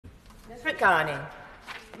Nusrat Ghani.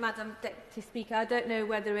 Madam Deputy Speaker, I don't know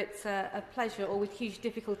whether it's a pleasure or with huge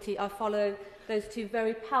difficulty I follow those two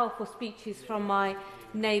very powerful speeches from my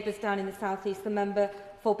neighbours down in the South East, the member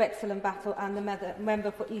for Bexhill and Battle and the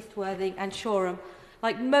member for East Worthing and Shoreham.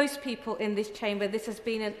 Like most people in this chamber, this has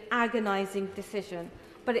been an agonising decision,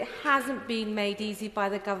 but it hasn't been made easy by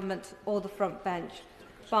the government or the front bench.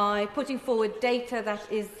 By putting forward data that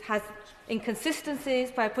has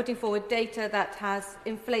inconsistencies, by putting forward data that has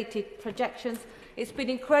inflated projections, it's been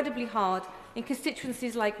incredibly hard in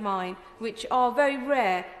constituencies like mine, which are very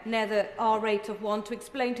rare near the R rate of 1, to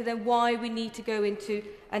explain to them why we need to go into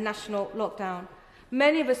a national lockdown.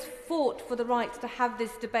 Many of us fought for the right to have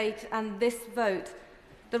this debate and this vote.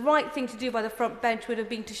 The right thing to do by the front bench would have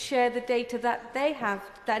been to share the data that they have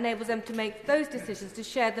that enables them to make those decisions, to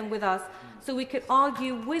share them with us, so we could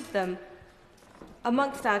argue with them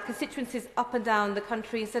amongst our constituencies up and down the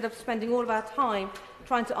country, instead of spending all of our time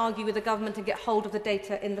trying to argue with the government and get hold of the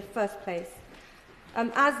data in the first place.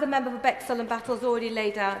 As the member for Bexhill and Battle has already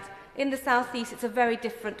laid out, in the South East it's a very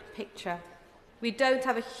different picture. We don't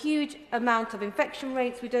have a huge amount of infection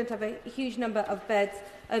rates, we don't have a huge number of beds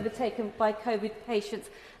overtaken by COVID patients,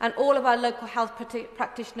 and all of our local health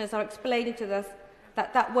practitioners are explaining to us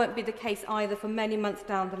that that won't be the case either for many months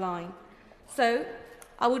down the line. So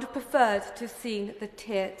I would have preferred to have seen the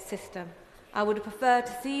tier system. I would have preferred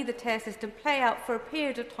to see the tier system play out for a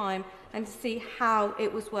period of time and to see how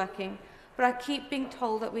it was working. But I keep being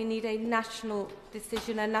told that we need a national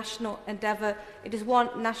decision, a national endeavour. It is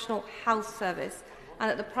one national health service, and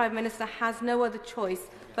that the Prime Minister has no other choice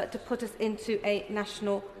but to put us into a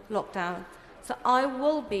national lockdown. So I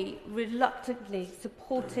will be reluctantly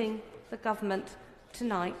supporting the government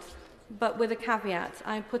tonight, but with a caveat.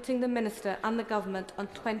 I am putting the Minister and the government on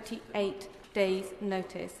 28 days'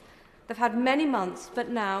 notice. They've had many months, but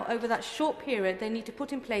now, over that short period, they need to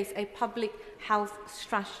put in place a public health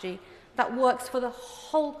strategy that works for the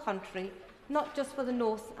whole country, not just for the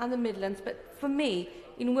North and the Midlands, but for me,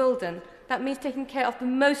 in Wealden, that means taking care of the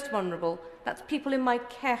most vulnerable. That's people in my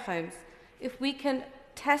care homes. If we can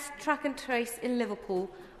test, track and trace in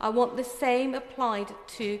Liverpool, I want the same applied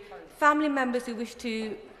to family members who wish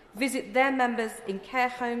to visit their members in care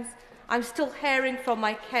homes. I'm still hearing from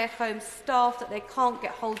my care home staff that they can't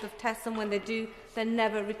get hold of tests, and when they do, they're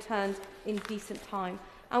never returned in decent time.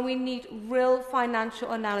 And we need real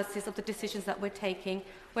financial analysis of the decisions that we're taking.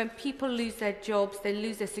 When people lose their jobs, they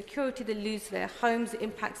lose their security, they lose their homes, it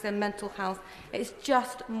impacts their mental health. It's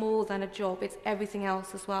just more than a job, it's everything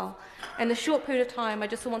else as well. In a short period of time, I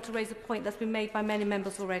just want to raise a point that's been made by many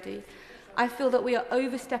members already. I feel that we are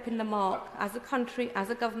overstepping the mark as a country, as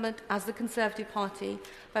a government, as the Conservative Party,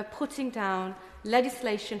 by putting down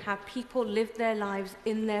legislation how people live their lives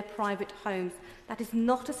in their private homes. That is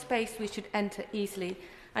not a space we should enter easily.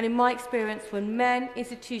 And in my experience, when men,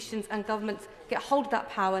 institutions and governments get hold of that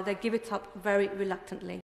power, they give it up very reluctantly.